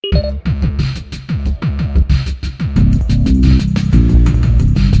I'm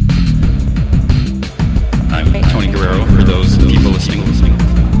Tony Guerrero, for those people listening.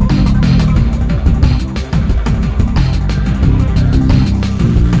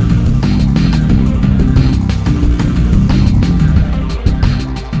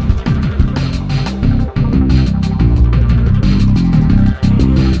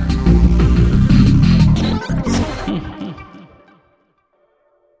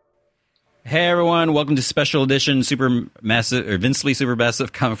 Hey everyone, welcome to special edition super massive or Invincibly super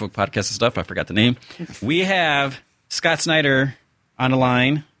massive comic book podcast and stuff. I forgot the name. We have Scott Snyder on the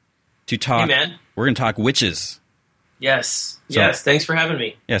line to talk. Hey man. We're going to talk witches. Yes. Yes. Thanks for having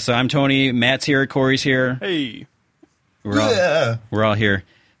me. Yeah, so I'm Tony. Matt's here. Corey's here. Hey. We're all here.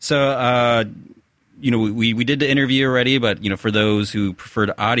 So, we did the interview already, but for those who prefer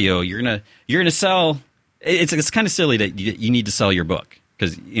the audio, you're gonna sell. It's kind of silly that you need to sell your book.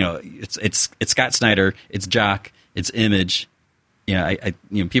 Because it's Scott Snyder, it's Jock, it's Image.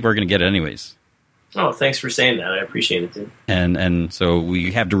 People are going to get it anyways. Oh, thanks for saying that. I appreciate it, dude. And so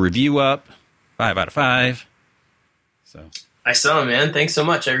we have the review up, 5 out of 5. So I saw it, man. Thanks so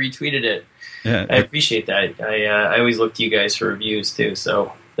much. I retweeted it. Yeah, I appreciate that. I always look to you guys for reviews too,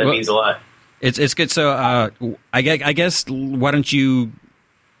 so that means a lot. It's good. So I guess why don't you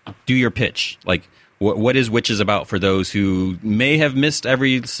do your pitch? Like, what is Witches about for those who may have missed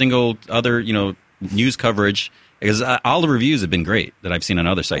every single other, news coverage? Because all the reviews have been great that I've seen on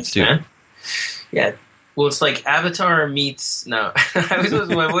other sites too. Man. Yeah. Well, it's like Avatar meets... No. I've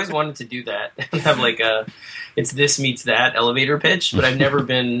always wanted to do that. Have like it's this meets that elevator pitch, but I've never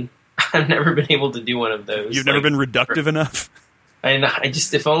been able to do one of those. You've never been reductive enough? I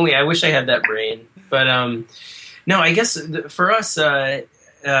just, if only, I wish I had that brain. But no, I guess for us...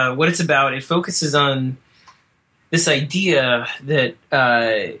 what it's about, it focuses on this idea that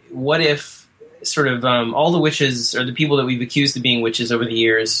what if sort of all the witches, or the people that we've accused of being witches over the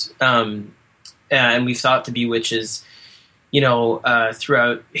years, and we've thought to be witches,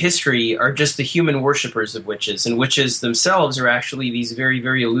 throughout history, are just the human worshippers of witches. And witches themselves are actually these very,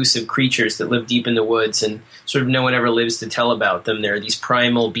 very elusive creatures that live deep in the woods, and sort of no one ever lives to tell about them. They're these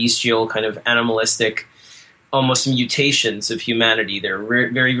primal, bestial, kind of animalistic, almost mutations of humanity. They're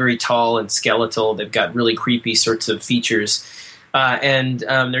very, very tall and skeletal. They've got really creepy sorts of features, and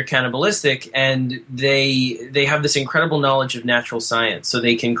they're cannibalistic. And they have this incredible knowledge of natural science, so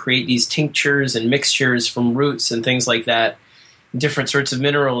they can create these tinctures and mixtures from roots and things like that, different sorts of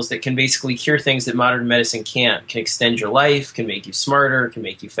minerals that can basically cure things that modern medicine can't. Can extend your life, can make you smarter, can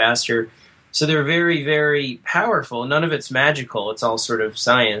make you faster. So they're very, very powerful. None of it's magical. It's all sort of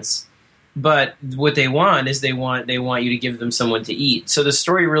science. But what they want is they want you to give them someone to eat. So the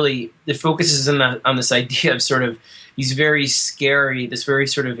story really, it focuses on this idea of sort of these very scary, this very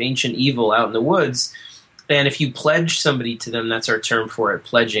sort of ancient evil out in the woods. And if you pledge somebody to them, that's our term for it,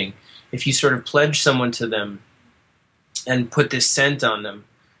 pledging. If you sort of pledge someone to them and put this scent on them,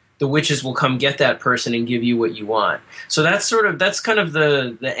 the witches will come get that person and give you what you want. So that's kind of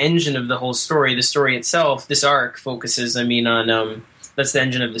the engine of the whole story. The story itself, this arc focuses, on... that's the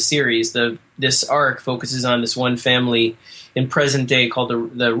engine of the series. This arc focuses on this one family in present day called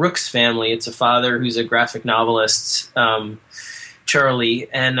the Rooks family. It's a father who's a graphic novelist, Charlie,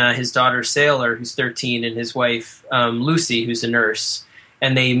 and his daughter Sailor, who's 13, and his wife Lucy, who's a nurse.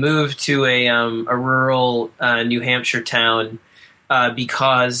 And they moved to a rural New Hampshire town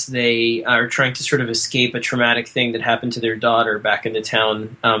because they are trying to sort of escape a traumatic thing that happened to their daughter back in the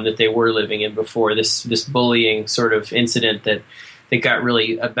town that they were living in before. This bullying sort of incident that got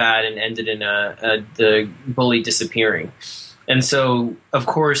really bad and ended in the bully disappearing. And so, of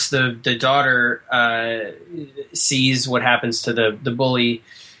course, the daughter sees what happens to the bully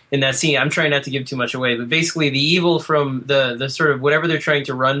in that scene. I'm trying not to give too much away, but basically the evil from the sort of whatever they're trying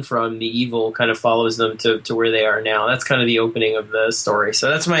to run from, the evil kind of follows them to where they are now. That's kind of the opening of the story. So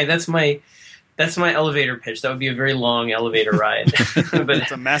that's my elevator pitch. That would be a very long elevator ride. But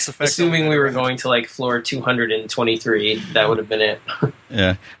it's a Mass Effect. Assuming we were going to like floor 223, that would have been it.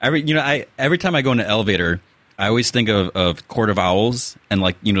 Yeah. Every time I go in an elevator, I always think of Court of Owls and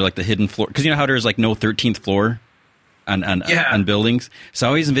like the hidden floor. Because you know how there's like no 13th floor on buildings? So I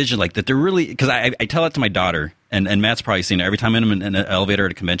always envision like that they're really... Because I tell that to my daughter, and Matt's probably seen it. Every time I'm in an elevator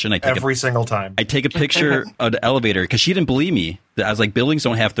at a convention, single time. I take a picture of the elevator because she didn't believe me. I was like, buildings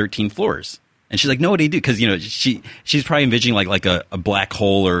don't have 13 floors. And she's like, no, they do, because she's probably envisioning like a black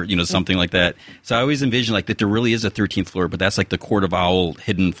hole or something like that. So I always envision like that there really is a 13th floor, but that's like the Court of Owl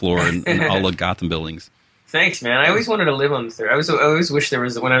hidden floor in all of Gotham buildings. Thanks, man. I always wanted to live on the third. I always wish there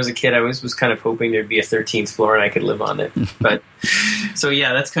was, when I was a kid, I was kind of hoping there'd be a 13th floor and I could live on it. But so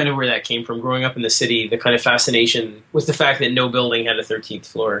yeah, that's kind of where that came from. Growing up in the city, the kind of fascination with the fact that no building had a 13th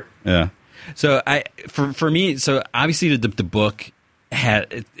floor. Yeah. So for me, so obviously the book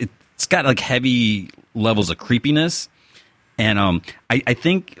it's got like heavy levels of creepiness. And I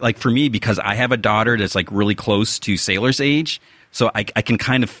think, like, for me, because I have a daughter that's like really close to Sailor's age, so I can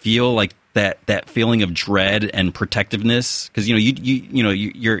kind of feel like that feeling of dread and protectiveness, because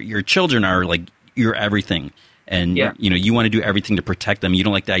your children are like your everything, and you want to do everything to protect them. You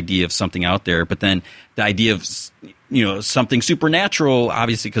don't like the idea of something out there, but then the idea of something supernatural,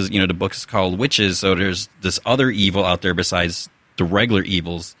 obviously, because the book is called Witches, so there's this other evil out there besides the regular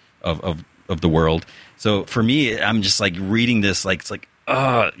evils of the world. So for me, I'm just like reading this, like it's like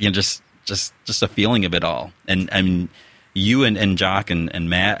just a feeling of it all. And I mean, you and Jock and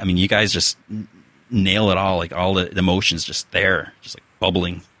Matt, I mean, you guys just nail it all. Like all the emotions just there, just like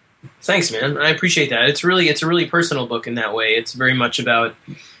bubbling. Thanks, man. I appreciate that. It's a really personal book in that way. It's very much about,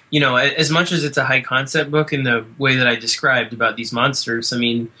 as much as it's a high concept book in the way that I described about these monsters. I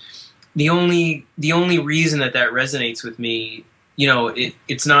mean, the only reason that resonates with me,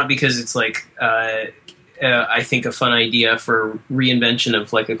 it's not because it's like, I think a fun idea for reinvention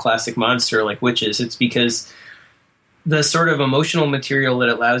of like a classic monster like witches. It's because the sort of emotional material that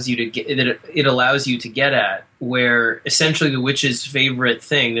allows you to get at, where essentially the witch's favorite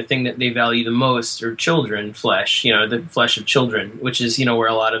thing, the thing that they value the most, are children flesh, the flesh of children, which is, where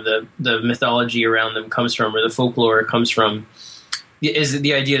a lot of the mythology around them comes from, or the folklore comes from, is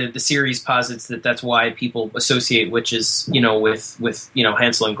the idea that the series posits that that's why people associate witches, with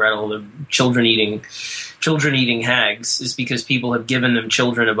Hansel and Gretel, the children eating hags, is because people have given them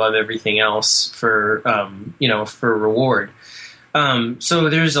children above everything else for reward. So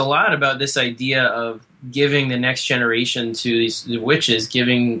there's a lot about this idea of giving the next generation to the witches,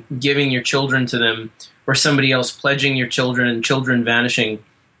 giving your children to them, or somebody else pledging your children and children vanishing,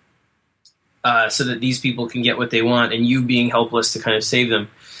 so that these people can get what they want, and you being helpless to kind of save them.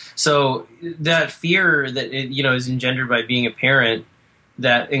 So that fear that is engendered by being a parent,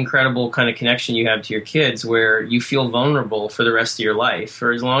 that incredible kind of connection you have to your kids, where you feel vulnerable for the rest of your life,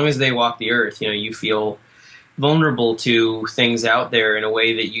 for as long as they walk the earth. You feel vulnerable to things out there in a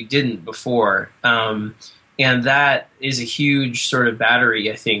way that you didn't before, and that is a huge sort of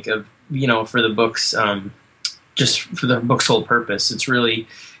battery, I think, of for the books. Just for the book's whole purpose, it's really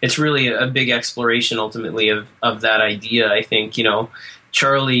a big exploration ultimately of that idea. I think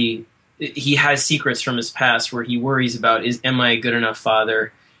Charlie, he has secrets from his past where he worries about, am I a good enough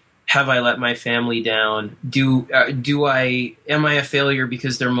father? Have I let my family down? Am I a failure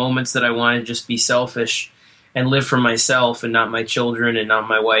because there are moments that I want to just be selfish and live for myself and not my children and not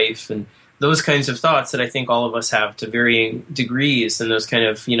my wife, and those kinds of thoughts that I think all of us have to varying degrees. And those kind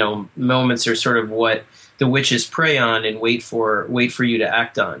of moments are sort of what the witches prey on and wait for you to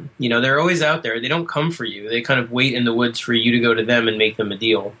act on. They're always out there. They don't come for you. They kind of wait in the woods for you to go to them and make them a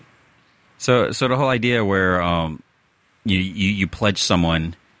deal. So the whole idea where you pledge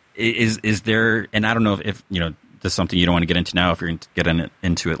someone, is there, and I don't know if this is something you don't want to get into now, if you're getting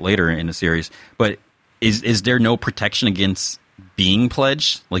into it later in the series, but is there no protection against being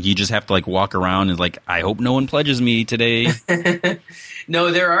pledged? Like, you just have to like walk around and like, I hope no one pledges me today.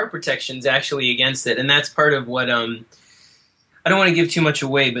 No, there are protections actually against it, and that's part of what I don't want to give too much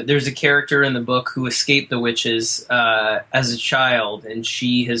away, but there's a character in the book who escaped the witches as a child, and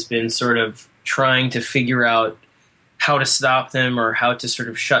she has been sort of trying to figure out how to stop them, or how to sort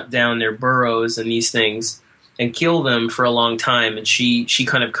of shut down their burrows and these things and kill them for a long time. And she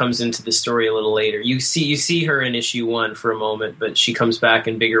kind of comes into the story a little later. You see her in issue 1 for a moment, but she comes back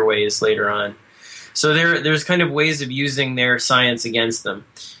in bigger ways later on. So there's kind of ways of using their science against them.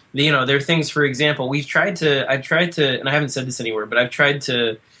 There are things, for example, I've tried to, and I haven't said this anywhere, but I've tried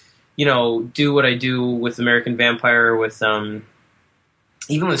to, do what I do with American Vampire, with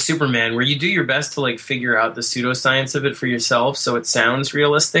even with Superman, where you do your best to like figure out the pseudoscience of it for yourself, so it sounds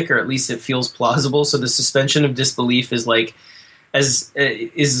realistic, or at least it feels plausible. So the suspension of disbelief is like is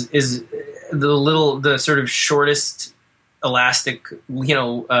the sort of shortest elastic,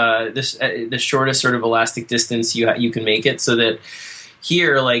 the shortest sort of elastic distance you can make it, so that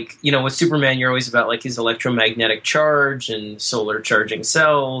here, like, with Superman, you're always about like his electromagnetic charge and solar charging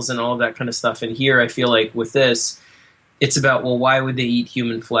cells and all of that kind of stuff. And here I feel like with this, it's about, well, why would they eat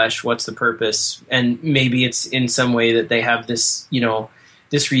human flesh? What's the purpose? And maybe it's in some way that they have this,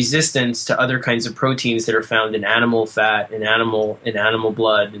 this resistance to other kinds of proteins that are found in animal fat and animal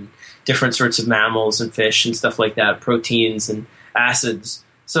blood and different sorts of mammals and fish and stuff like that, proteins and acids.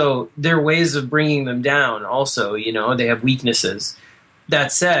 So there are ways of bringing them down also, they have weaknesses.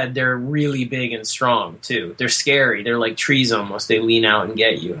 That said, they're really big and strong too. They're scary. They're like trees almost. They lean out and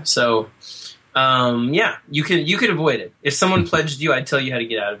get you. So you could avoid it. If someone pledged you, I'd tell you how to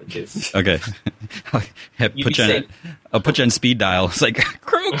get out of it too. Okay. I'll put you on speed dial. It's like,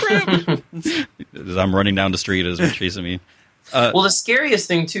 crow. As I'm running down the street as they're chasing me. Well, the scariest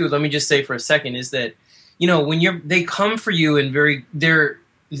thing too, let me just say for a second, is that, when they come for you and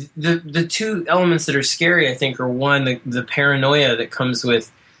the two elements that are scary, I think, are one, the paranoia that comes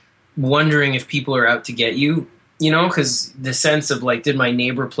with wondering if people are out to get you, because the sense of like, did my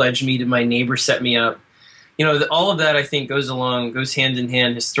neighbor pledge me? Did my neighbor set me up? All of that, I think, goes hand in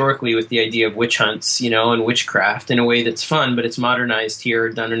hand historically with the idea of witch hunts, and witchcraft in a way that's fun, but it's modernized here,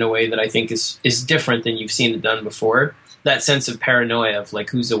 done in a way that I think is different than you've seen it done before. That sense of paranoia of like,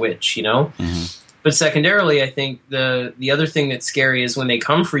 who's a witch, Mm-hmm. But secondarily, I think the other thing that's scary is when they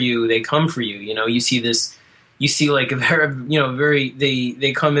come for you, they come for you. You see like a very,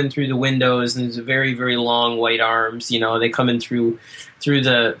 they come in through the windows, and there's a very, very long white arms. They come in through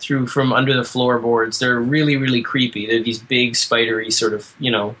from under the floorboards. They're really, really creepy. They're these big spidery sort of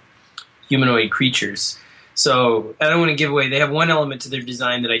humanoid creatures. So I don't want to give away. They have one element to their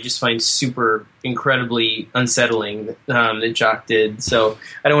design that I just find super incredibly unsettling that Jock did. So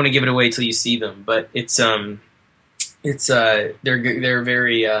I don't want to give it away till you see them. But they're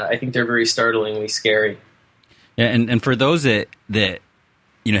very. I think they're very startlingly scary. Yeah, and for those that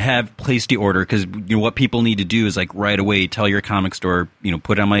have placed the order, because what people need to do is like right away tell your comic store,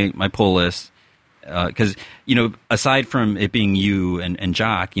 put it on my pull list. Because aside from it being you and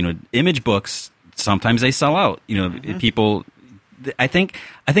Jock, Image books. Sometimes they sell out. Mm-hmm. People. I think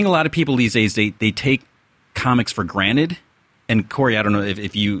a lot of people these days they take comics for granted. And Corey, I don't know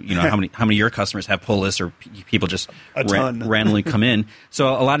if you how many of your customers have pull lists or people just randomly come in. So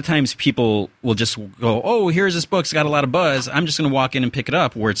a lot of times people will just go, "Oh, here's this book. It's got a lot of buzz. I'm just going to walk in and pick it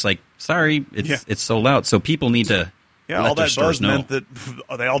up." Where it's like, "Sorry, it's sold out." So people need to. Yeah, all that buzz meant that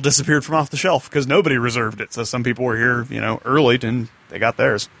they all disappeared from off the shelf because nobody reserved it. So some people were here, early, and they got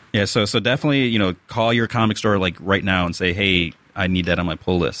theirs. Yeah, so definitely, call your comic store like right now and say, "Hey, I need that on my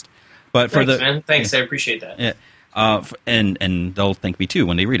pull list." But Thanks, man. Thanks, I appreciate that. Yeah, and they'll thank me too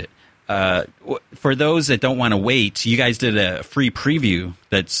when they read it. For those that don't want to wait, you guys did a free preview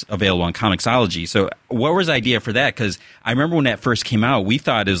that's available on Comixology. So what was the idea for that? Because I remember when that first came out, we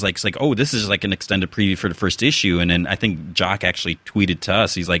thought it was like, oh, this is like an extended preview for the first issue. And then I think Jock actually tweeted to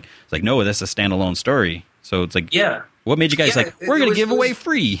us. He's like, no, that's a standalone story. So it's like, yeah. What made you guys we're going to give away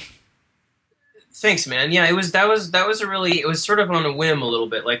free? Thanks, man. Yeah, it was sort of on a whim a little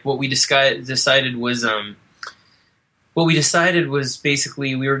bit. Like what we decided was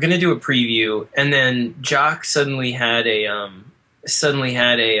basically we were going to do a preview, and then Jock suddenly had a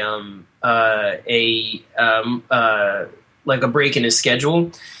break in his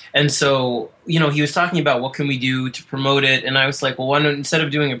schedule. And so, he was talking about what can we do to promote it. And I was like, well, why don't, instead of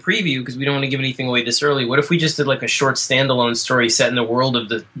doing a preview, because we don't want to give anything away this early, what if we just did like a short standalone story set in the world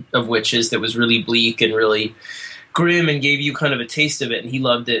of witches that was really bleak and really grim and gave you kind of a taste of it. And he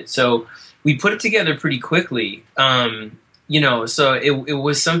loved it. So we put it together pretty quickly. So it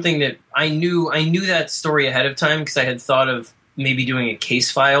was something that I knew that story ahead of time because I had thought of maybe doing a case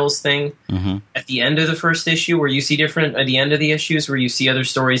files thing at the end of the first issue where you see different at the end of the issues where you see other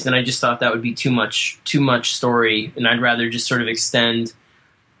stories. Then I just thought that would be too much story, and I'd rather just sort of extend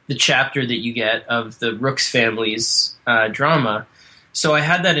the chapter that you get of the Rooks family's drama. So I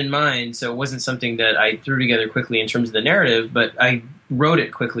had that in mind. So it wasn't something that I threw together quickly in terms of the narrative, but I wrote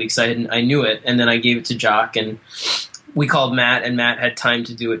it quickly because I knew it, and then I gave it to Jock, and we called Matt, and Matt had time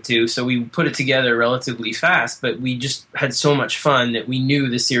to do it too. So we put it together relatively fast, but we just had so much fun that we knew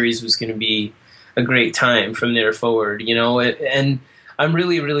the series was going to be a great time from there forward, and I'm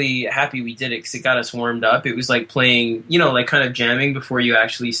really, really happy we did it because it got us warmed up. It was like playing, like kind of jamming before you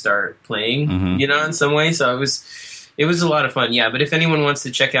actually start playing, in some way. So it was a lot of fun. Yeah. But if anyone wants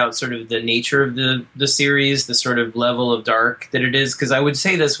to check out sort of the nature of the series, the sort of level of dark that it is, because I would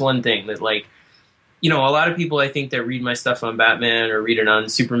say this one thing that like, a lot of people I think that read my stuff on Batman or read it on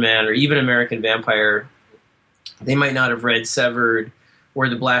Superman or even American Vampire, they might not have read Severed or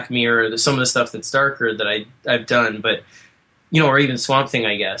The Black Mirror, some of the stuff that's darker that I've done, but or even Swamp Thing,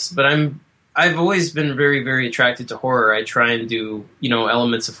 I guess. But I've always been very, very attracted to horror. I try and do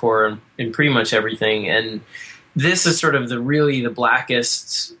elements of horror in pretty much everything, and this is sort of the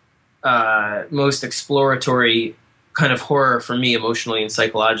blackest, most exploratory kind of horror for me emotionally and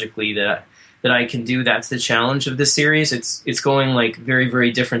psychologically that I can do. That's the challenge of this series. It's going like very,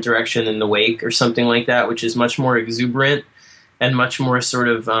 very different direction than The Wake or something like that, which is much more exuberant and much more sort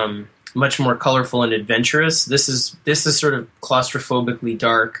of much more colorful and adventurous. This is sort of claustrophobically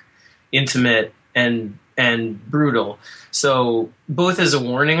dark, intimate, and brutal. So both as a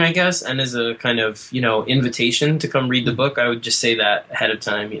warning, I guess, and as a kind of, invitation to come read the book, I would just say that ahead of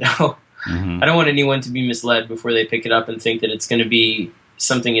time, I don't want anyone to be misled before they pick it up and think that it's going to be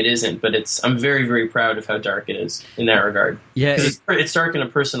something it isn't, but I'm very, very proud of how dark it is in that regard. Yeah. It's dark in a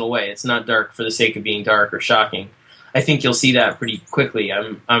personal way. It's not dark for the sake of being dark or shocking. I think you'll see that pretty quickly.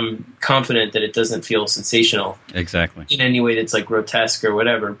 I'm confident that it doesn't feel sensational. Exactly. In any way that's like grotesque or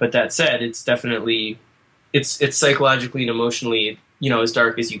whatever. But that said, it's definitely it's psychologically and emotionally, as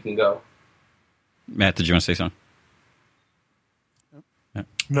dark as you can go. Matt, did you want to say something?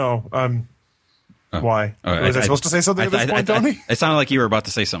 No. Why? Oh, was I supposed to say something at this point, Tony? It sounded like you were about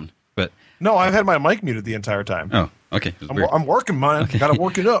to say something, but no, I've had my mic muted the entire time. Oh, okay. I'm working, man. Okay. Got to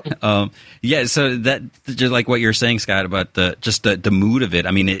work it up. Yeah. So that just like what you're saying, Scott, about the mood of it.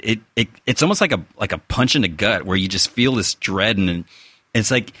 I mean, it's almost like a punch in the gut where you just feel this dread, and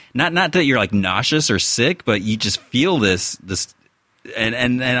it's like not that you're like nauseous or sick, but you just feel this.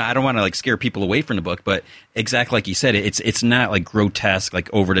 And I don't want to like scare people away from the book, but exactly like you said, it's not like grotesque, like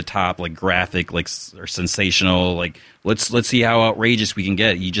over the top, like graphic, like or sensational. Like let's see how outrageous we can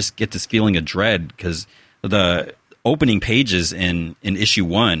get. You just get this feeling of dread because the opening pages in issue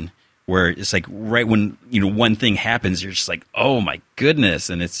 1, where it's like right when one thing happens, you're just like, oh my goodness,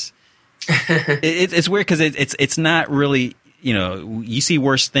 and it's weird because it's not really you see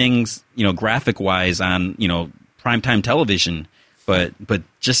worse things graphic wise on primetime television. But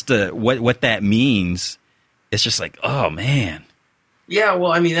just what that means, it's just like, oh man. Yeah,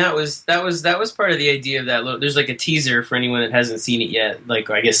 well, I mean that was part of the idea of that. There's like a teaser for anyone that hasn't seen it yet. Like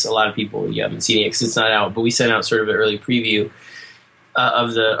I guess a lot of people you haven't seen it because it's not out. But we sent out sort of an early preview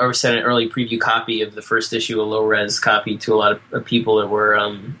sent an early preview copy of the first issue, a low res copy, to a lot of people that were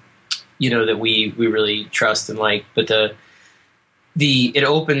that we really trust and like. But it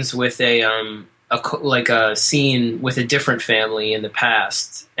opens with a scene with a different family in the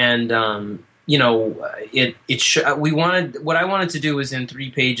past, and what I wanted to do was in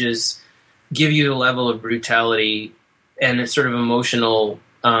 3 pages give you the level of brutality and a sort of emotional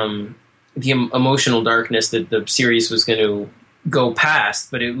the emotional darkness that the series was going to go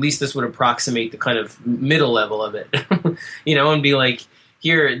past, but at least this would approximate the kind of middle level of it, and be like,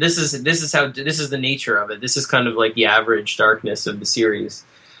 here, this is the nature of it. This is kind of like the average darkness of the series.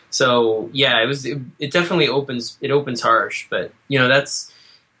 So yeah, it definitely opens harsh, but that's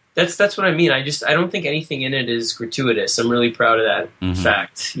what I mean. I don't think anything in it is gratuitous. I'm really proud of that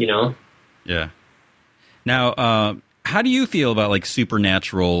fact, Yeah. Now, how do you feel about like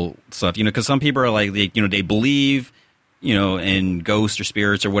supernatural stuff? Because some people are like, they believe, in ghosts or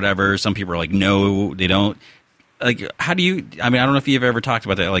spirits or whatever. Some people are like, no, they don't. Like, how do you? I mean, I don't know if you've ever talked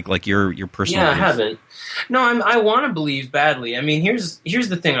about that. Like your personal. Yeah, I haven't. No, I want to believe badly. I mean, here's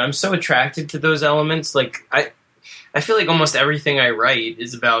the thing. I'm so attracted to those elements. Like, I feel like almost everything I write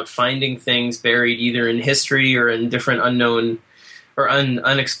is about finding things buried either in history or in different unknown or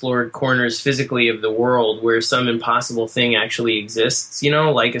unexplored corners physically of the world where some impossible thing actually exists.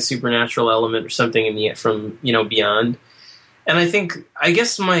 Like a supernatural element or something from beyond. And I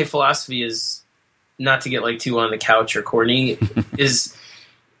guess my philosophy is, not to get like too on the couch or corny, is,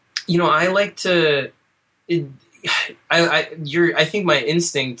 I like to. I think my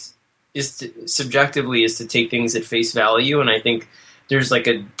instinct is subjectively to take things at face value, and I think there's like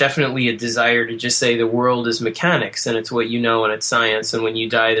definitely a desire to just say the world is mechanics and it's what and it's science, and when you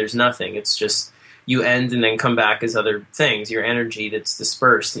die, there's nothing. It's just you end and then come back as other things. Your energy that's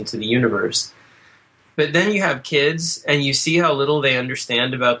dispersed into the universe. But then you have kids, and you see how little they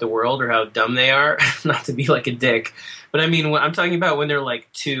understand about the world or how dumb they are. Not to be like a dick, but I mean, I'm talking about when they're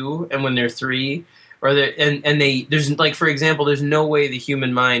like 2 and when they're 3, or there's like, for example, there's no way the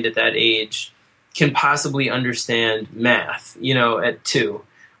human mind at that age can possibly understand math, at 2,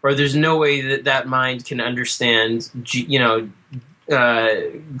 or there's no way that mind can understand,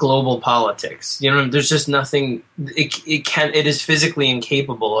 global politics. There's just nothing. It is physically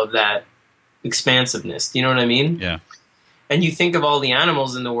incapable of that expansiveness. Do you know what I mean? Yeah. And you think of all the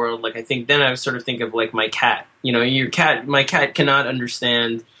animals in the world, like I sort of think of like my cat. My cat cannot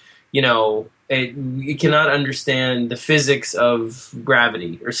understand, it cannot understand the physics of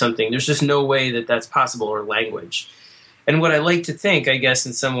gravity or something. There's just no way that that's possible, or language. And what I like to think, I guess,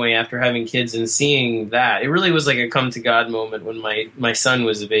 in some way, after having kids and seeing that, it really was like a come to God moment when my son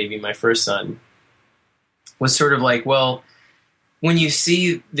was a baby, my first son, was sort of like, well, when you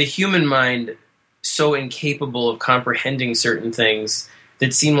see the human mind so incapable of comprehending certain things,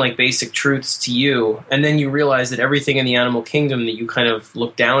 that seem like basic truths to you, and then you realize that everything in the animal kingdom that you kind of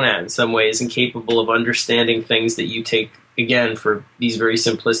look down at in some way is incapable of understanding things that you take, again, for these very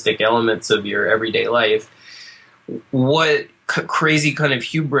simplistic elements of your everyday life. What crazy kind of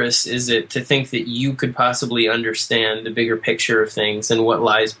hubris is it to think that you could possibly understand the bigger picture of things and what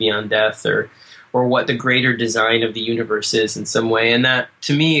lies beyond death, or what the greater design of the universe is in some way? And that,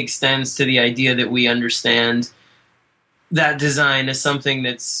 to me, extends to the idea that we understand that design as something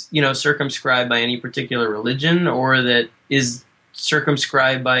that's, circumscribed by any particular religion, or that is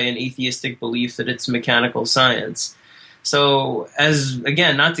circumscribed by an atheistic belief that it's mechanical science. So,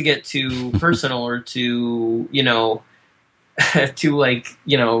 again, not to get too personal or too, out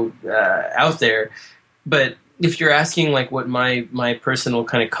there, but if you're asking like what my personal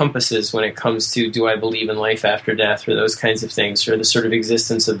kind of compass is when it comes to, do I believe in life after death, or those kinds of things, or the sort of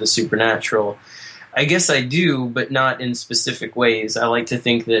existence of the supernatural, I guess I do, but not in specific ways. I like to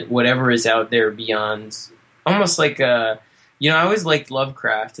think that whatever is out there beyond, almost like I always liked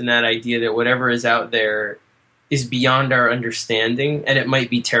Lovecraft and that idea that whatever is out there is beyond our understanding, and it might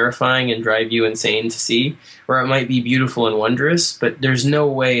be terrifying and drive you insane to see, or it might be beautiful and wondrous, but there's no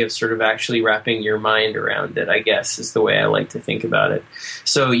way of sort of actually wrapping your mind around it, I guess, is the way I like to think about it.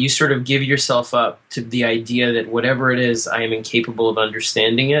 So you sort of give yourself up to the idea that whatever it is, I am incapable of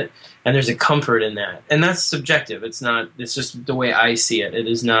understanding it, and there's a comfort in that. And that's subjective. It's just the way I see it. It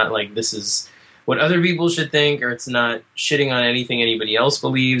is not like this is what other people should think, or it's not shitting on anything anybody else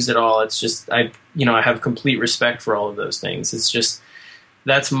believes at all. It's just, I have complete respect for all of those things. It's just,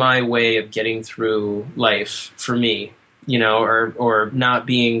 that's my way of getting through life for me, or not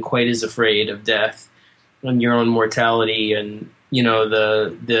being quite as afraid of death and your own mortality and,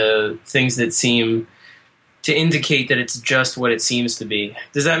 the things that seem to indicate that it's just what it seems to be.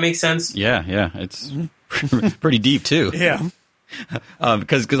 Does that make sense? Yeah. It's pretty deep too. Yeah.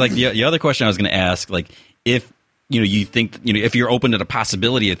 Because like the other question I was going to ask, like, if you think if you're open to the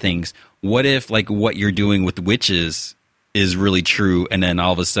possibility of things, what if like what you're doing with the witches is really true, and then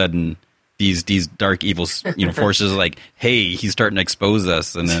all of a sudden these dark evil forces are like, hey, he's starting to expose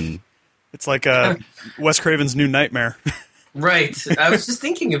us, and then it's like Wes Craven's New Nightmare. Right. I was just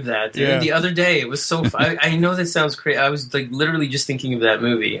thinking of that, dude. Yeah. The other day, it was so I know that sounds crazy. I was like literally just thinking of that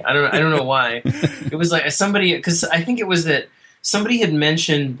movie. I don't know why. It was like somebody, because I think it was that somebody had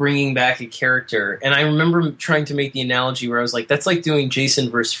mentioned bringing back a character, and I remember trying to make the analogy where I was like, that's like doing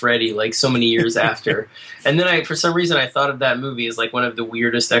Jason vs. Freddy like so many years after. And then for some reason I thought of that movie as like one of the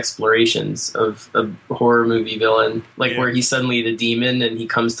weirdest explorations of a horror movie villain, like where he's suddenly the demon and he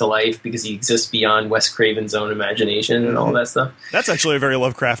comes to life because he exists beyond Wes Craven's own imagination and all that stuff. That's actually a very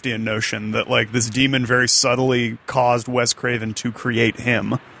Lovecraftian notion, that like this demon very subtly caused Wes Craven to create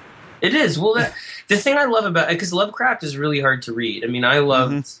him. It is. Well, the thing I love about it, because Lovecraft is really hard to read. I mean, I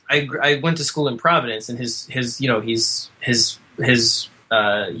went to school in Providence, and he's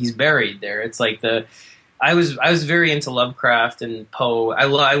buried there. It's like I was very into Lovecraft and Poe.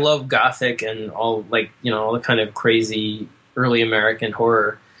 I love Gothic and all all the kind of crazy early American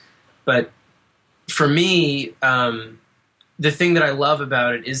horror. But for me, the thing that I love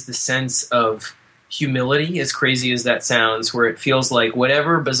about it is the sense of humility, as crazy as that sounds, where it feels like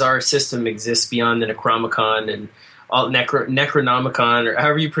whatever bizarre system exists beyond the Necronomicon and all Necronomicon, or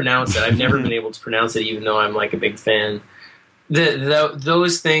however you pronounce it. I've never been able to pronounce it, even though I'm like a big fan.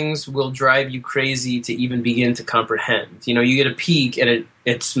 Those things will drive you crazy to even begin to comprehend. You get a peek at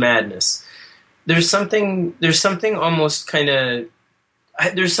it's madness. There's something almost kind of,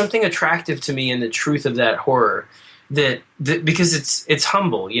 there's something attractive to me in the truth of that horror. That because it's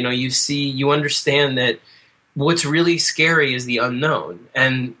humble, you understand that what's really scary is the unknown,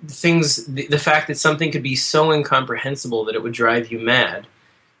 and the fact that something could be so incomprehensible that it would drive you mad.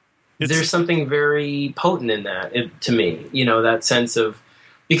 There's something very potent in that, to me, that sense of,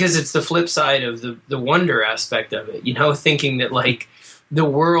 because it's the flip side of the wonder aspect of it, thinking that like the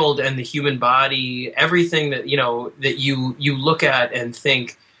world and the human body, everything that that you look at and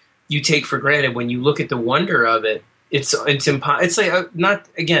think you take for granted, when you look at the wonder of it. It's like not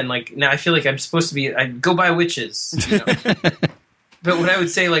again, like now I feel like I'm supposed to be, I go by witches, but what I would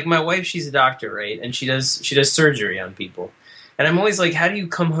say, like my wife, she's a doctor, right, and she does surgery on people, and I'm always like, how do you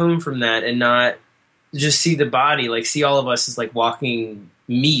come home from that and not just see the body, like see all of us as like walking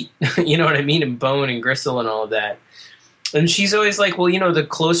meat, you know what I mean, and bone and gristle and all of that. And she's always like, well,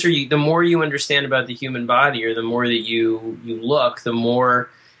 the more you understand about the human body, or the more that you look, the more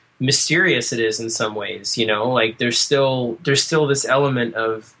mysterious it is in some ways, like there's still this element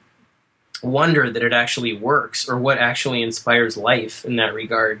of wonder that it actually works, or what actually inspires life in that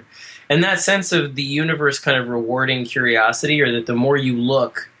regard. And that sense of the universe kind of rewarding curiosity, or that the more you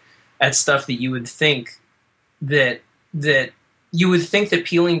look at stuff that you would think that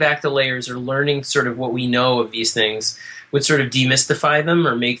peeling back the layers or learning sort of what we know of these things would sort of demystify them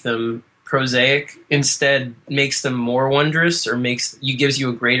or make them prosaic, instead makes them more wondrous, or gives you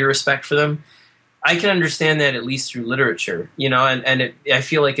a greater respect for them. I can understand that at least through literature, I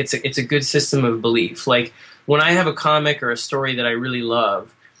feel like it's a good system of belief. Like when I have a comic or a story that I really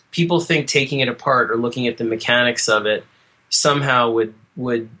love, people think taking it apart or looking at the mechanics of it somehow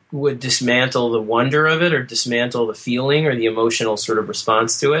would dismantle the wonder of it, or dismantle the feeling or the emotional sort of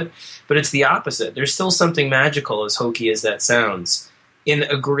response to it. But it's the opposite. There's still something magical, as hokey as that sounds, in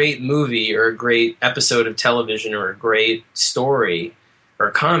a great movie or a great episode of television or a great story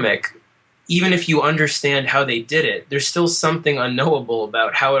or comic. Even if you understand how they did it, there's still something unknowable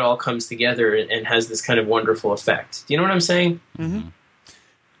about how it all comes together and has this kind of wonderful effect. Do you know what I'm saying? Mm-hmm.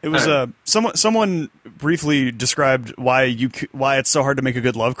 It was someone briefly described why it's so hard to make a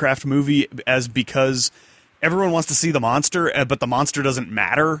good Lovecraft movie as because everyone wants to see the monster, but the monster doesn't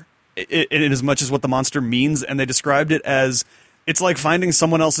matter in as much as what the monster means, and they described it as it's like finding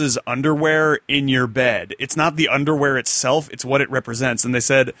someone else's underwear in your bed. It's not the underwear itself, it's what it represents. And they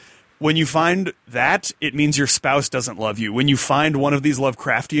said, when you find that, it means your spouse doesn't love you. When you find one of these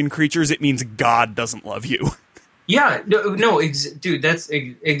Lovecraftian creatures, it means God doesn't love you. Yeah, dude, that's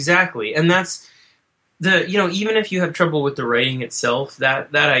exactly. And that's even if you have trouble with the writing itself,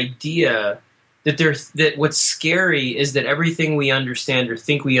 that idea that what's scary is that everything we understand or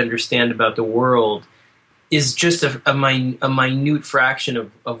think we understand about the world is just a minute fraction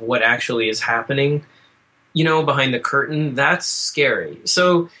of what actually is happening, behind the curtain. That's scary.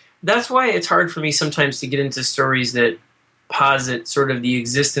 So that's why it's hard for me sometimes to get into stories that posit sort of the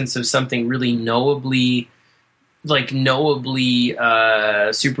existence of something really knowably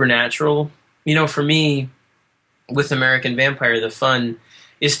supernatural. For me, with American Vampire, the fun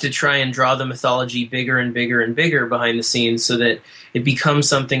is to try and draw the mythology bigger and bigger and bigger behind the scenes so that it becomes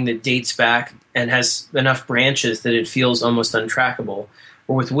something that dates back and has enough branches that it feels almost untrackable.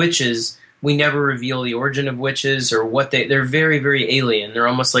 Or with witches, we never reveal the origin of witches or what they're very, very alien. They're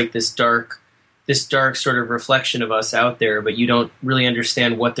almost like this dark sort of reflection of us out there, but you don't really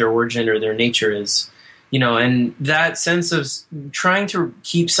understand what their origin or their nature is. And that sense of trying to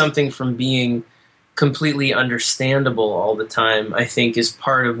keep something from being completely understandable all the time, I think, is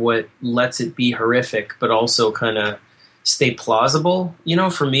part of what lets it be horrific, but also kind of stay plausible,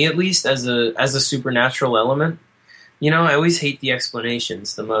 for me at least, as a supernatural element. I always hate the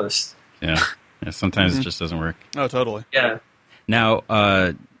explanations the most. Yeah, sometimes it just doesn't work. Oh, totally. Yeah. Now,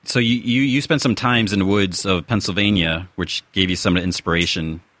 so you spent some times in the woods of Pennsylvania, which gave you some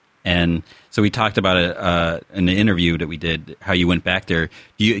inspiration. And so we talked about it in the interview that we did, how you went back there.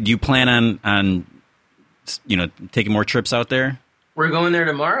 Do you plan on taking more trips out there? We're going there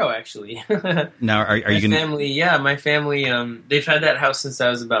tomorrow, actually. Now, are you going to... My family, they've had that house since I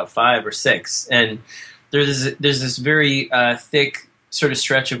was about 5 or 6. And there's this very thick sort of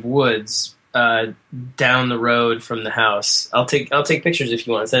stretch of woods down the road from the house. I'll take pictures if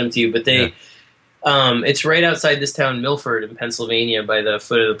you want to send them to you. But it's right outside this town, Milford, in Pennsylvania, by the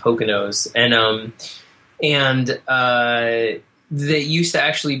foot of the Poconos. And that used to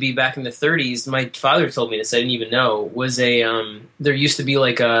actually be back in the 30s. My father told me this, I didn't even know, was there used to be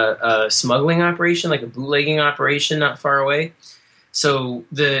like a smuggling operation, like a bootlegging operation not far away. So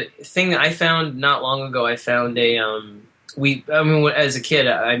the thing I found not long ago, I found as a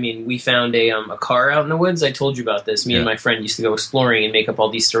kid, we found a car out in the woods. I told you about this. Me and my friend used to go exploring and make up all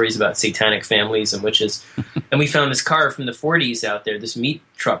these stories about satanic families and witches. And we found this car from the 40s out there, this meat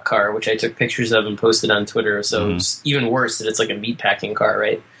truck car, which I took pictures of and posted on Twitter. So it's even worse that it's like a meat packing car,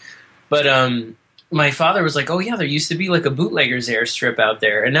 right? But my father was like, oh yeah, there used to be like a bootlegger's airstrip out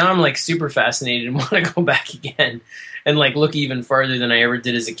there. And now I'm like super fascinated and want to go back again. And like look even farther than I ever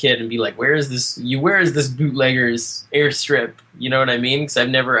did as a kid and be like, where is this bootlegger's airstrip? You know what I mean? Because I've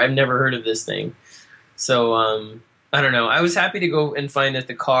never heard of this thing. So I don't know. I was happy to go and find that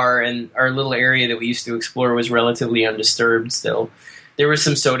the car and our little area that we used to explore was relatively undisturbed still. There were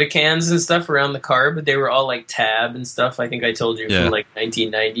some soda cans and stuff around the car, but they were all like Tab and stuff. I think I told you from like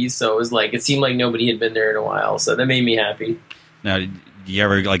 1990s. So it was like it seemed like nobody had been there in a while. So that made me happy. Now, do you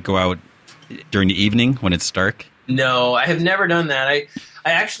ever like go out during the evening when it's dark? No, I have never done that. I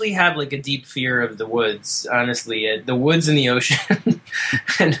actually have like a deep fear of the woods, honestly. The woods and the ocean.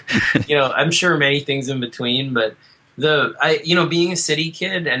 And, I'm sure many things in between, but being a city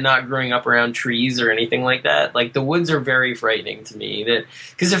kid and not growing up around trees or anything like that, like the woods are very frightening to me. That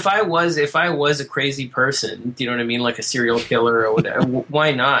because if I was a crazy person, do you know what I mean, like a serial killer or whatever,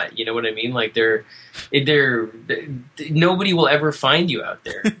 why not? You know what I mean? Like nobody will ever find you out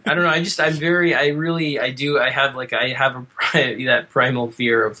there. I don't know. I have that primal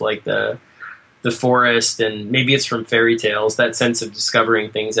fear of like the forest, and maybe it's from fairy tales, that sense of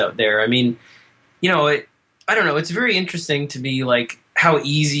discovering things out there. I mean, I don't know. It's very interesting to be like how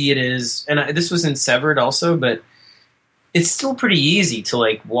easy it is. And this was in Severed also, but it's still pretty easy to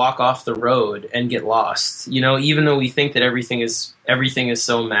like walk off the road and get lost, even though we think that everything is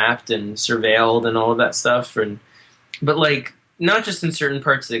so mapped and surveilled and all of that stuff. But like, not just in certain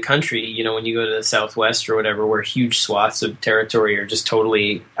parts of the country, when you go to the Southwest or whatever, where huge swaths of territory are just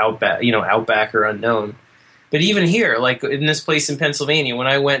totally outback or unknown. But even here, like in this place in Pennsylvania, when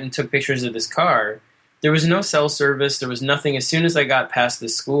I went and took pictures of this car, there was no cell service. There was nothing. As soon as I got past the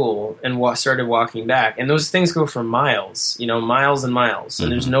school and started walking back, and those things go for miles, miles and miles,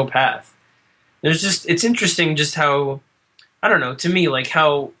 and there's no path. It's interesting just how, I don't know, to me, like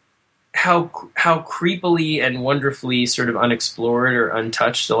how creepily and wonderfully sort of unexplored or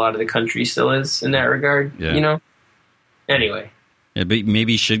untouched a lot of the country still is in that regard, Anyway. Yeah, but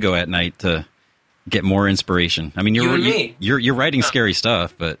maybe you should go at night to get more inspiration. I mean, you're writing scary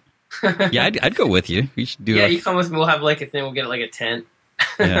stuff, but... Yeah, I'd go with you. We should do. Yeah, you come with me. We'll have like a thing. We'll get like a tent.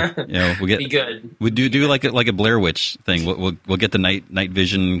 We'll get. Be good. We do like a Blair Witch thing. We'll get the night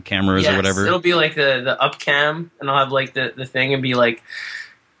vision cameras or whatever. It'll be like the up cam, and I'll have like the thing and be like,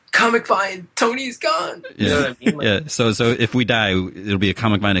 Comic Vine, Tony's gone. You know what I mean? Like, yeah. So if we die, it'll be a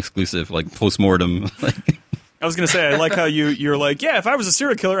Comic Vine exclusive, like postmortem. I was going to say, I like how you're like, yeah, if I was a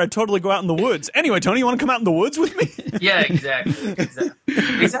serial killer, I'd totally go out in the woods. Anyway, Tony, you want to come out in the woods with me? Yeah,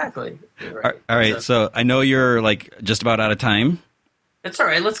 exactly. Right. All right, so I know you're like just about out of time. That's all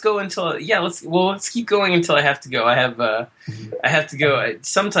right. Let's go until let's keep going until I have to go. I have to go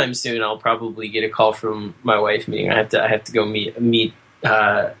sometime soon. I'll probably get a call from my wife meeting. I have to go meet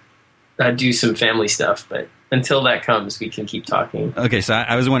do some family stuff, but until that comes, we can keep talking. Okay, so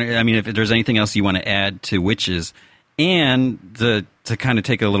I was wondering, I mean, if there's anything else you want to add to Witches, and to kind of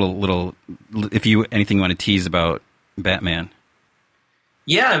take a little, if you anything you want to tease about Batman.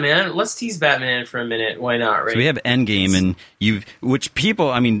 Yeah, man, let's tease Batman for a minute. Why not, right? So we have Endgame, and which people,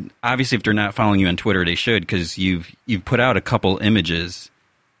 I mean, obviously if they're not following you on Twitter, they should, because you've put out a couple images.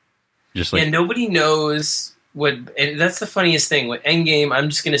 Just like, yeah, nobody knows what, and that's the funniest thing. With Endgame, I'm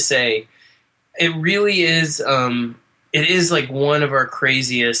just going to say, it really is, it is like one of our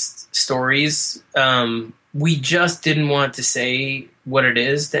craziest stories. We just didn't want to say what it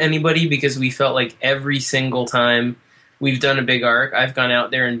is to anybody because we felt like every single time we've done a big arc, I've gone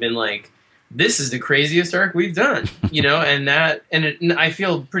out there and been like, this is the craziest arc we've done, and I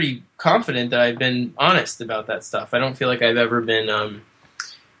feel pretty confident that I've been honest about that stuff. I don't feel like I've ever been,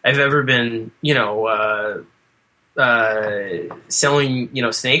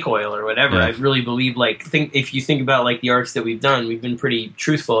 selling, snake oil or whatever. Yeah. I really believe, if you think about like the arcs that we've done, we've been pretty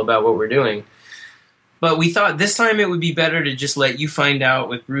truthful about what we're doing. But we thought this time it would be better to just let you find out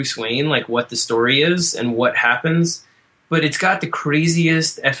with Bruce Wayne, like what the story is and what happens. But it's got the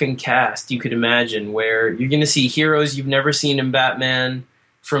craziest effing cast you could imagine, where you're going to see heroes you've never seen in Batman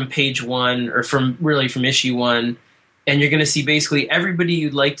from page one or from issue one. And you're going to see basically everybody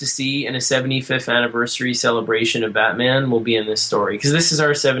you'd like to see in a 75th anniversary celebration of Batman will be in this story, because this is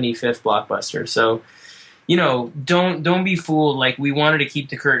our 75th blockbuster. So, don't be fooled. Like, we wanted to keep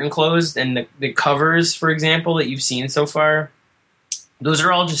the curtain closed, and the covers, for example, that you've seen so far, those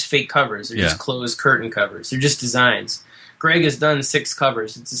are all just fake covers. They're just closed curtain covers. They're just designs. Greg has done 6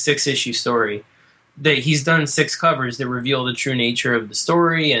 covers. It's a 6-issue story. He's done 6 covers that reveal the true nature of the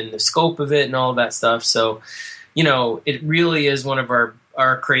story and the scope of it and all of that stuff. So, it really is one of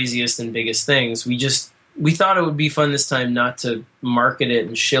our craziest and biggest things. We thought it would be fun this time not to market it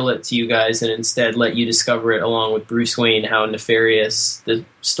and shill it to you guys, and instead let you discover it along with Bruce Wayne, how nefarious the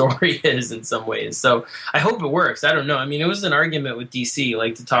story is in some ways. So I hope it works. I don't know. I mean, it was an argument with DC,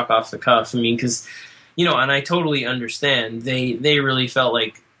 like, to talk off the cuff. I mean, because, and I totally understand. They really felt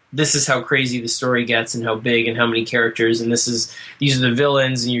like, this is how crazy the story gets and how big and how many characters, and these are the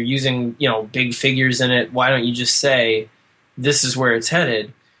villains, and you're using, big figures in it. Why don't you just say, this is where it's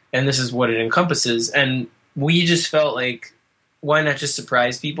headed and this is what it encompasses? And we just felt like, why not just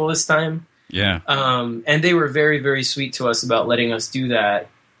surprise people this time? Yeah. And they were very, very sweet to us about letting us do that.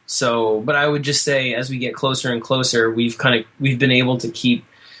 So, but I would just say, as we get closer and closer, we've been able to keep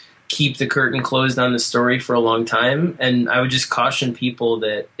keep the curtain closed on the story for a long time. And I would just caution people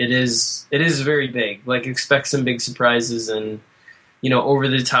that it is very big. Like, expect some big surprises and, over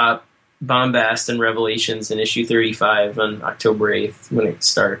the top bombast and revelations in issue 35 on October 8th when it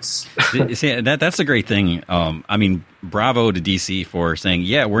starts. See, that's a great thing. I mean, bravo to DC for saying,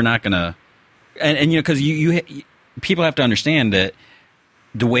 yeah, we're not going to, and because you people have to understand that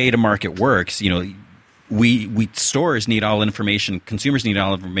the way the market works, we stores need all information, consumers need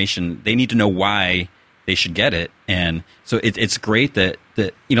all information. They need to know why they should get it. And so it's great that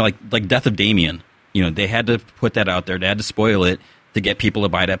like Death of Damien, they had to put that out there. They had to spoil it to get people to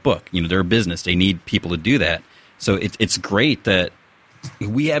buy that book. They're a business. They need people to do that. So it's great that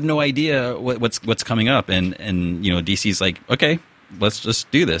we have no idea what's coming up. And DC's like, okay, let's just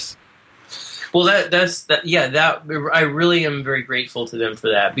do this. Well, I really am very grateful to them for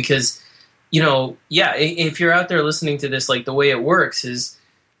that, because, if you're out there listening to this, like, the way it works is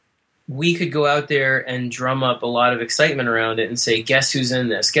we could go out there and drum up a lot of excitement around it and say, guess who's in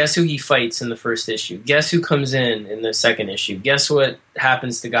this? Guess who he fights in the first issue? Guess who comes in the second issue? Guess what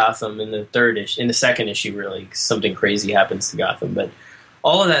happens to Gotham in the second issue, really? Something crazy happens to Gotham. But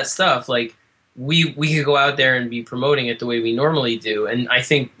all of that stuff, like, we could go out there and be promoting it the way we normally do. And I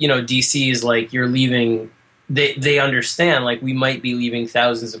think, DC is like, you're leaving, they understand, like, we might be leaving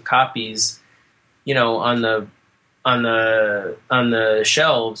thousands of copies, on the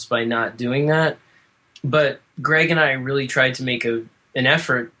shelves by not doing that. But Greg and I really tried to make an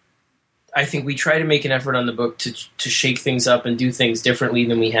effort. I think we try to make an effort on the book to shake things up and do things differently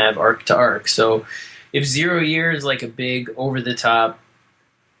than we have arc to arc. So if 0 Year is like a big, over-the-top,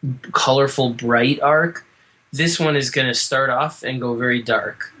 colorful, bright arc, this one is going to start off and go very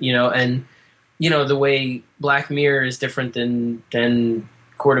dark, and the way Black Mirror is different than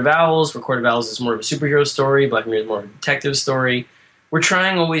Court of Owls, where Court of Owls is more of a superhero story, Black Mirror is more of a detective story. We're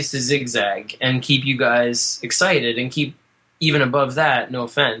trying always to zigzag and keep you guys excited, and keep, even above that, no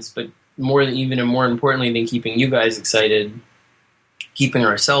offense, but more importantly than keeping you guys excited, keeping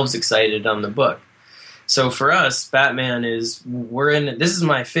ourselves excited on the book. So for us, Batman this is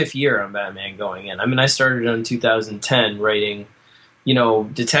my 5th year on Batman going in. I mean, I started in 2010 writing,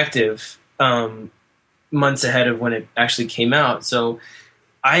 detective, months ahead of when it actually came out. So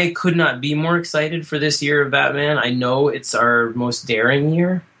I could not be more excited for this year of Batman. I know it's our most daring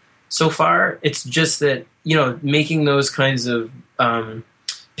year so far. It's just that, making those kinds of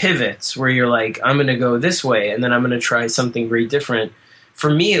pivots where you're like, I'm going to go this way and then I'm going to try something very different. For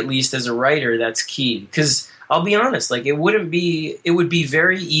me, at least as a writer, that's key. Because I'll be honest, like, it would be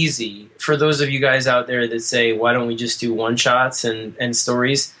very easy for those of you guys out there that say, why don't we just do one-shots and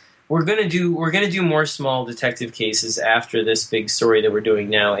stories? We're gonna do more small detective cases after this big story that we're doing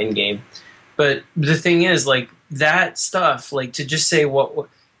now, Endgame. But the thing is, like, that stuff, like, to just say it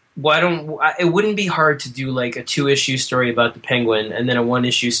wouldn't be hard to do like a 2-issue story about the Penguin, and then a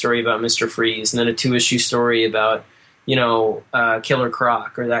 1-issue story about Mr. Freeze, and then a 2-issue story about Killer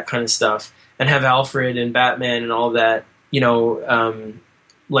Croc or that kind of stuff, and have Alfred and Batman and all that,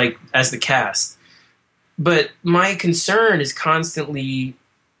 like, as the cast. But my concern is constantly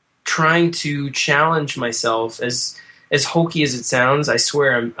trying to challenge myself, as hokey as it sounds. I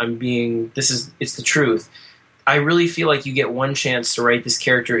swear it's the truth. I really feel like you get one chance to write this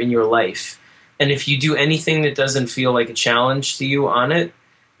character in your life. And if you do anything that doesn't feel like a challenge to you on it,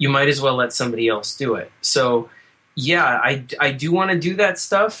 you might as well let somebody else do it. So yeah, I do want to do that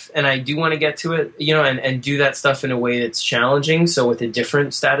stuff, and I do want to get to it, and do that stuff in a way that's challenging. So with a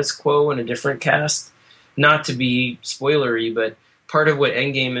different status quo and a different cast, not to be spoilery, but part of what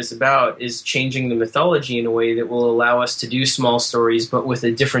Endgame is about is changing the mythology in a way that will allow us to do small stories, but with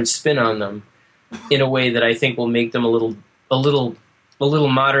a different spin on them, in a way that I think will make them a little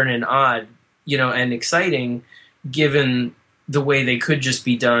modern and odd, and exciting, given the way they could just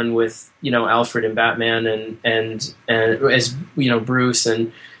be done with, Alfred and Batman and as, Bruce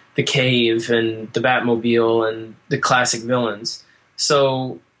and the Cave and the Batmobile and the classic villains.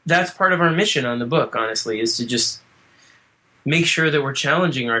 So that's part of our mission on the book, honestly, is to just make sure that we're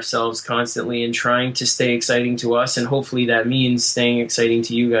challenging ourselves constantly and trying to stay exciting to us, and hopefully that means staying exciting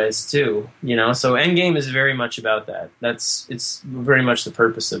to you guys too. So Endgame is very much about that. It's very much the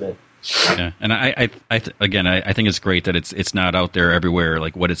purpose of it. Yeah, and I think it's great that it's not out there everywhere,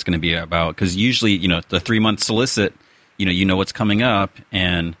 like what it's going to be about, because usually the 3-month solicit, you know what's coming up,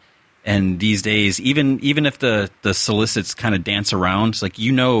 and these days even if the solicits kind of dance around, it's like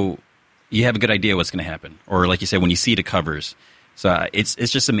you have a good idea what's going to happen, or like you said, when you see the covers. So it's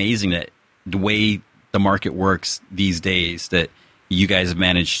just amazing that the way the market works these days, that you guys have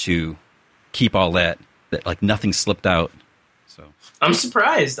managed to keep all that like nothing slipped out. So I'm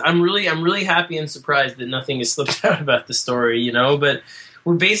surprised. I'm really happy and surprised that nothing has slipped out about the story, but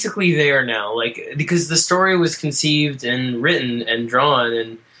we're basically there now, because the story was conceived and written and drawn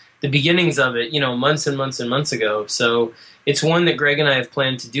and the beginnings of it, months and months and months ago. So it's one that Greg and I have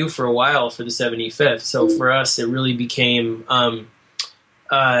planned to do for a while for the 75th. So for us, it really became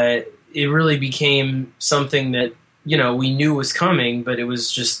something that, we knew was coming, but it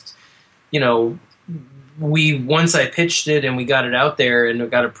was just, once I pitched it and we got it out there and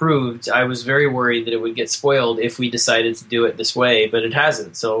it got approved, I was very worried that it would get spoiled if we decided to do it this way, but it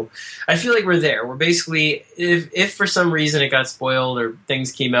hasn't. So I feel like we're there. We're basically, if for some reason it got spoiled or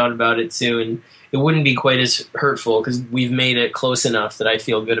things came out about it soon, it wouldn't be quite as hurtful because we've made it close enough that I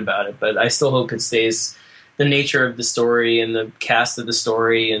feel good about it. But I still hope it stays the nature of the story and the cast of the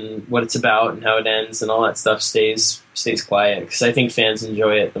story and what it's about and how it ends and all that stuff stays quiet, because I think fans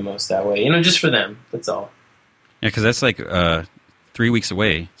enjoy it the most that way. Just for them. That's all. Yeah, because that's like 3 weeks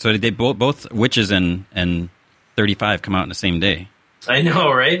away. So they both Witches and 35 come out in the same day. I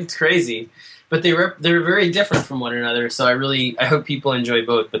know, right? It's crazy, but they're very different from one another. So I hope people enjoy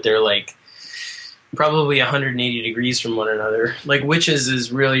both, but they're like probably 180 degrees from one another. Like Witches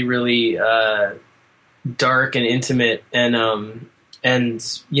is really, really dark and intimate and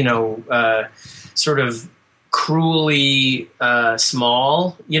sort of cruelly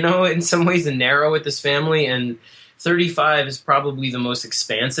small, in some ways, and narrow with this family. And 35 is probably the most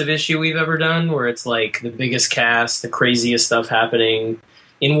expansive issue we've ever done, where it's like the biggest cast, the craziest stuff happening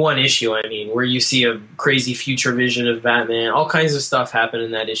in one issue. I mean, where you see a crazy future vision of Batman, all kinds of stuff happen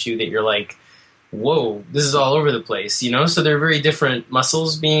in that issue that you're like, whoa, this is all over the place, So they're very different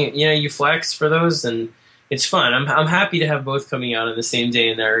muscles being, you flex for those, and it's fun. I'm happy to have both coming out on the same day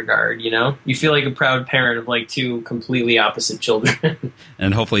in that regard, You feel like a proud parent of like two completely opposite children.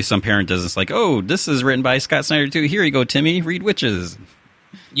 And hopefully some parent does this like, oh, this is written by Scott Snyder too. Here you go, Timmy, read Witches.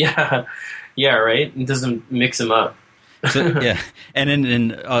 Yeah, right? It doesn't mix them up. So, yeah, and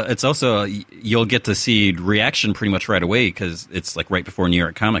then it's also, you'll get to see reaction pretty much right away because it's like right before New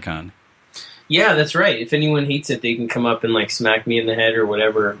York Comic Con. Yeah, that's right. If anyone hates it, they can come up and like smack me in the head or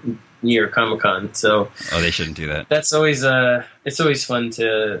whatever. New York Comic Con. So they shouldn't do that. That's always it's always fun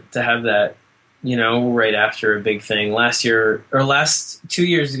to have that, right after a big thing. Last 2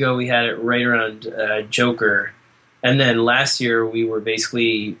 years ago, we had it right around Joker, and then last year we were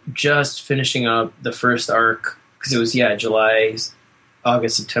basically just finishing up the first arc because it was July,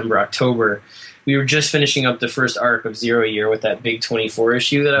 August, September, October. We were just finishing up the first arc of Zero Year with that big 24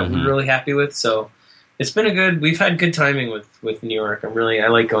 issue that I'm really happy with. So it's been we've had good timing with New York. I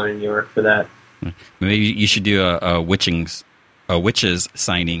like going to New York for that. Maybe you should do a Witches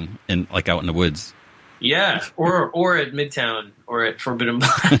signing out in the woods. Yeah, or at Midtown or at Forbidden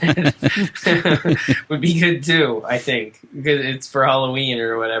Planet would be good too, I think, because it's for Halloween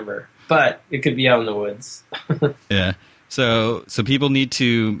or whatever. But it could be out in the woods. Yeah. So people need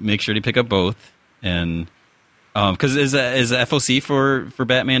to make sure to pick up both, and because is the FOC for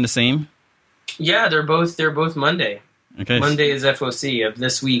Batman the same? Yeah, they're both Monday. Okay. Monday is FOC of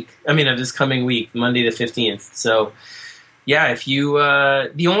this week. I mean, of this coming week, Monday the 15th. So, yeah, if you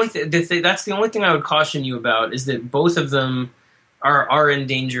that's the only thing I would caution you about is that both of them are in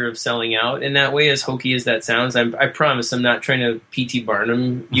danger of selling out. In that way, as hokey as that sounds, I promise I'm not trying to P.T.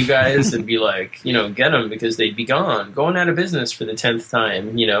 Barnum you guys and be like, get them because they'd be going out of business for the 10th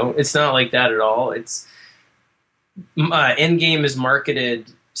time. It's not like that at all. It's Endgame is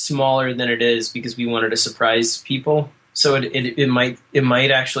marketed smaller than it is because we wanted to surprise people. So it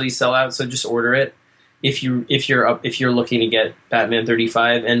might actually sell out. So just order it if you're looking to get Batman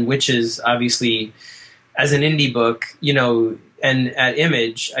 35 and Witches, obviously, as an indie book, and at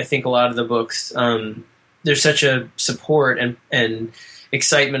Image, I think a lot of the books, there's such a support and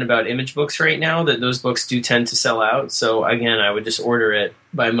excitement about Image books right now that those books do tend to sell out. So again, I would just order it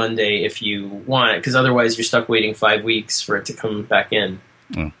by Monday if you want it, because otherwise you're stuck waiting 5 weeks for it to come back in.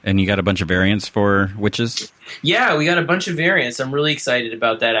 Oh, and you got a bunch of variants for Witches? Yeah, we got a bunch of variants. I'm really excited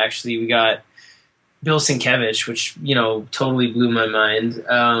about that, actually. We got Bill Sienkiewicz, which, totally blew my mind.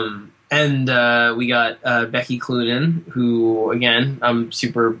 And we got Becky Cloonan, who, again, I'm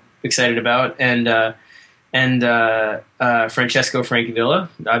super excited about. And Francesco Francavilla,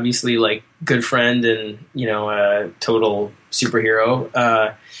 obviously, like, good friend and, a total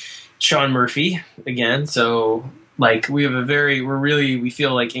superhero. Sean Murphy, again. So, like, we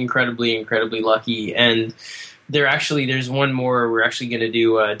feel like incredibly, incredibly lucky. And there's one more. We're actually going to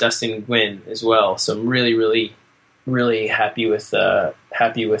do Dustin Gwynn as well. So I'm really, really, really happy with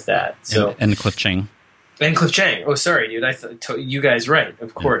that. So and Cliff Chang. And Cliff Chang. Oh, sorry, dude. I thought you guys right.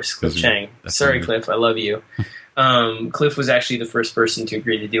 Of course, Cliff Chang. Sorry, Cliff. I love you. Cliff was actually the first person to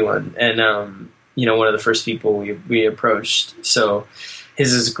agree to do one, and one of the first people we approached. So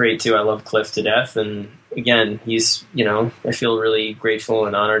his is great too. I love Cliff to death, and again, he's I feel really grateful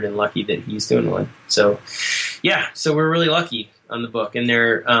and honored and lucky that he's doing one. So yeah, so we're really lucky on the book, and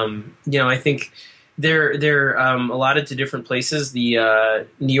they're I think they're allotted to different places. The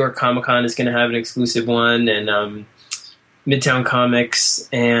New York Comic Con is going to have an exclusive one, and Midtown Comics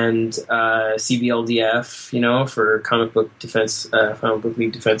and CBLDF, for Comic Book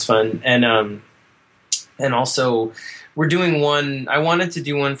League Defense Fund, and also we're doing one. I wanted to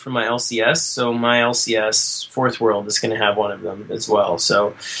do one for my LCS, so my LCS Fourth World is going to have one of them as well.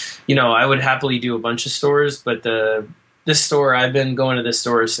 So, I would happily do a bunch of stores, but this store, I've been going to this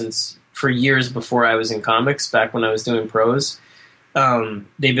store for years before I was in comics, back when I was doing prose.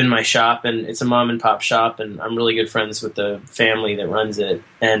 They've been my shop, and it's a mom and pop shop, and I'm really good friends with the family that runs it.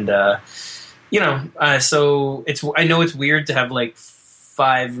 And, so I know it's weird to have like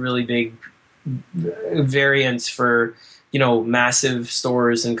 5 really big variants for, massive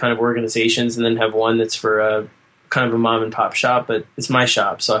stores and kind of organizations, and then have one that's for a kind of a mom and pop shop, but it's my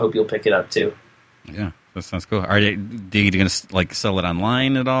shop. So I hope you'll pick it up too. Yeah. That sounds cool. Are they going to like sell it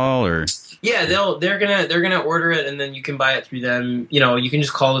online at all, or? Yeah, they're gonna order it, and then you can buy it through them. You can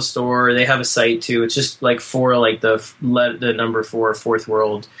just call the store. They have a site too. It's just like for like the number 4 Fourth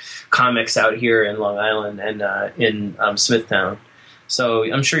World Comics out here in Long Island and in Smithtown. So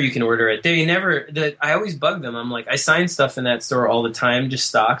I'm sure you can order it. I always bug them. I'm like, I sign stuff in that store all the time, just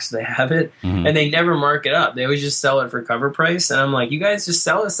stocks. They have it, and they never mark it up. They always just sell it for cover price. And I'm like, you guys just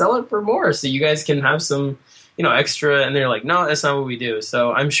sell it for more, so you guys can have some, extra. And they're like, no, that's not what we do.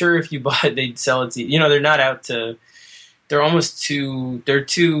 So I'm sure if you bought it, they'd sell it to you. They're not out to. They're almost too. They're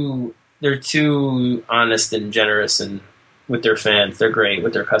too honest and generous and with their fans. They're great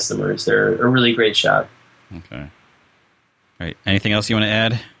with their customers. They're a really great shop. Okay. All right. Anything else you want to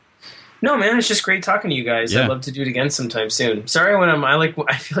add? No, man, it's just great talking to you guys. Yeah. I'd love to do it again sometime soon. Sorry,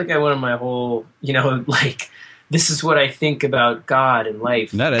 I feel like I went on my whole, this is what I think about God and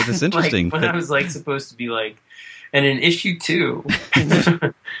life. No, that's interesting. When I was supposed to be and in issue 2.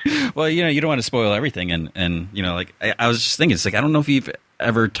 Well, you don't want to spoil everything, and I was just thinking, it's like I don't know if you've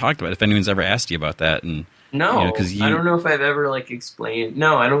ever talked about it, if anyone's ever asked you about that, and. No, because I don't know if I've ever explained.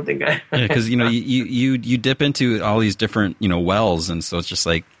 No, I don't think I. Yeah, because you dip into all these different wells, and so it's just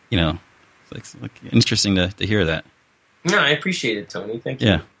it's interesting to hear that. No, I appreciate it, Tony. Thank you.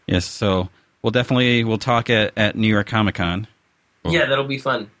 Yeah, yes. So we'll talk at New York Comic Con. Yeah, that'll be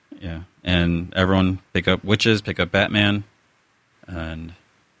fun. Yeah, and everyone pick up Witches, pick up Batman, and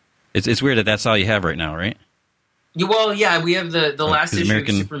it's weird that's all you have right now, right? Yeah, well, yeah, we have the last issue of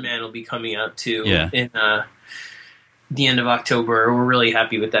Superman will be coming out too in the end of October. We're really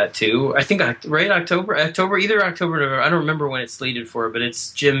happy with that too. I think October, either October or November. I don't remember when it's slated for, but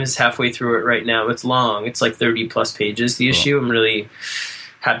Jim is halfway through it right now. It's long. It's 30 plus pages. The issue. I'm really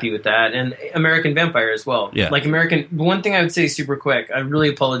happy with that, and American Vampire as well. Yeah, One thing I would say super quick. I really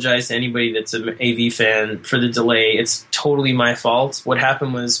apologize to anybody that's an AV fan for the delay. It's totally my fault. What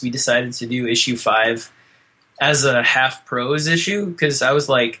happened was we decided to do issue 5 as a half prose issue, because I was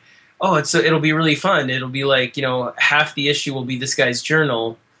like, it'll be really fun. It'll be half the issue will be this guy's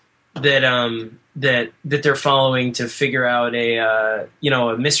journal that they're following to figure out a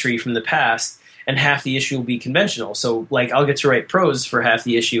mystery from the past, and half the issue will be conventional. So I'll get to write prose for half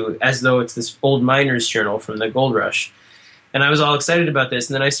the issue as though it's this old miner's journal from the gold rush. And I was all excited about this,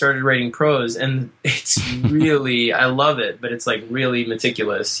 and then I started writing prose, and it's really, I love it, but it's really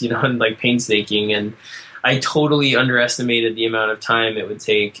meticulous, and painstaking, and I totally underestimated the amount of time it would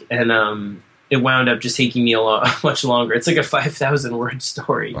take, and it wound up just taking me much longer. It's a 5,000 word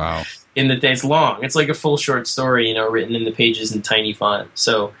story. Wow! It's long. It's a full short story, written in the pages in tiny font.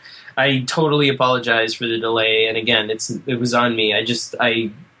 So I totally apologize for the delay. And again, it was on me. I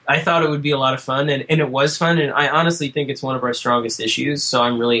thought it would be a lot of fun, and it was fun. And I honestly think it's one of our strongest issues. So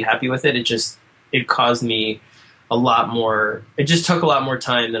I'm really happy with it. It caused me a lot more. It just took a lot more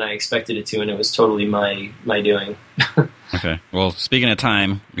time than I expected it to, and it was totally my doing. Okay. Well, speaking of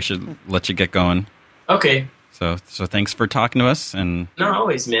time, we should let you get going. Okay. So thanks for talking to us. And no,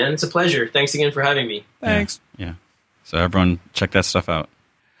 always, man. It's a pleasure. Thanks again for having me. Thanks. Yeah. So everyone, check that stuff out.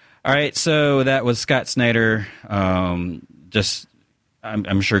 All right. So that was Scott Snyder. I'm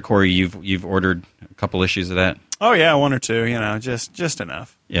sure, Corey, you've ordered a couple issues of that. Oh yeah, 1 or 2. Just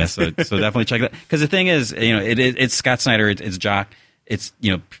enough. Yeah, so definitely check that, because the thing is, it's Scott Snyder, it's Jock. It's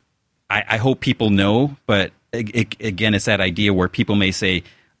I hope people know, but again, it's that idea where people may say,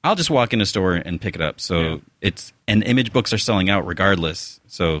 "I'll just walk in the store and pick it up." So and Image books are selling out regardless.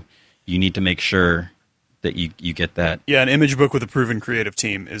 So you need to make sure that you get that. Yeah, an image book with a proven creative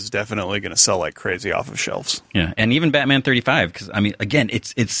team is definitely going to sell like crazy off of shelves. Yeah, and even Batman 35, because I mean, again,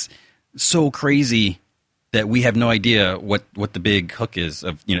 it's so crazy that we have no idea what the big hook is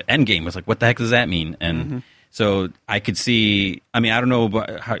of Endgame. Was like, what the heck does that mean? And so I could see. I mean, I don't know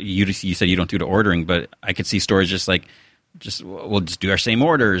about how you said you don't do the ordering, but I could see stores just we'll just do our same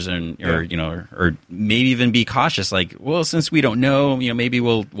orders, and or maybe even be cautious. Like, well, since we don't know, maybe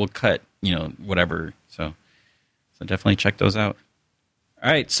we'll cut whatever. So definitely check those out. All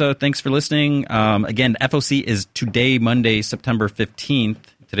right, so thanks for listening. Again, FOC is today, Monday, September 15th.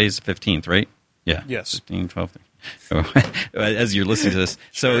 Today's the 15th, right? Yeah. Yes. 15, 12. As you're listening to this.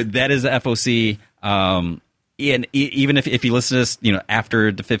 So that is the FOC. And even if you listen to this,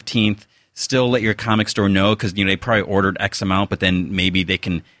 after the 15th, still let your comic store know, because they probably ordered X amount, but then maybe they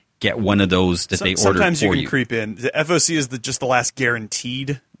can get one of those that they ordered sometimes for you can creep in. The FOC is just the last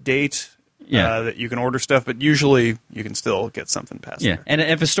guaranteed date that you can order stuff, but usually you can still get something past there. And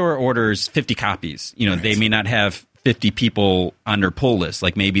if a store orders 50 copies, they may not have 50 people on their pull list.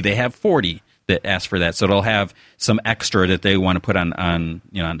 Like maybe they have 40 that ask for that, so they'll have some extra that they want to put on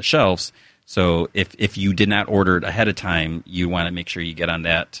the shelves. So if you did not order it ahead of time, you want to make sure you get on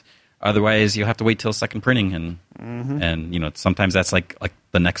that. Otherwise, you'll have to wait till second printing, and sometimes that's like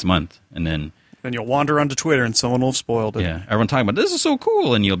the next month, and then you'll wander onto Twitter and someone will have spoiled it. Yeah, everyone talking about this is so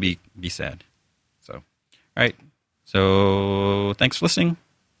cool, and you'll be sad. So, all right. So thanks for listening,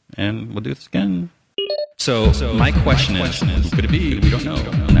 and we'll do this again. So my question is, who could it be? We don't know.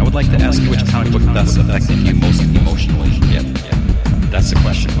 And I would like to ask you which comic book thus affected you most emotionally. Yeah, that's the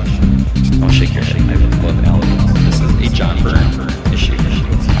question. Don't shake your head. I love Alan. This is a John Byrne issue.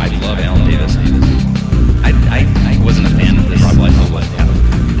 I love Alan Davis. I wasn't a fan of this. Rob Liefeld was.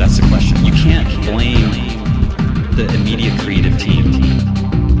 That's the question. You can't blame the immediate creative team.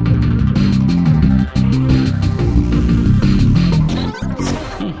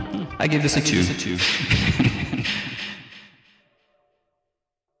 I give this a 2.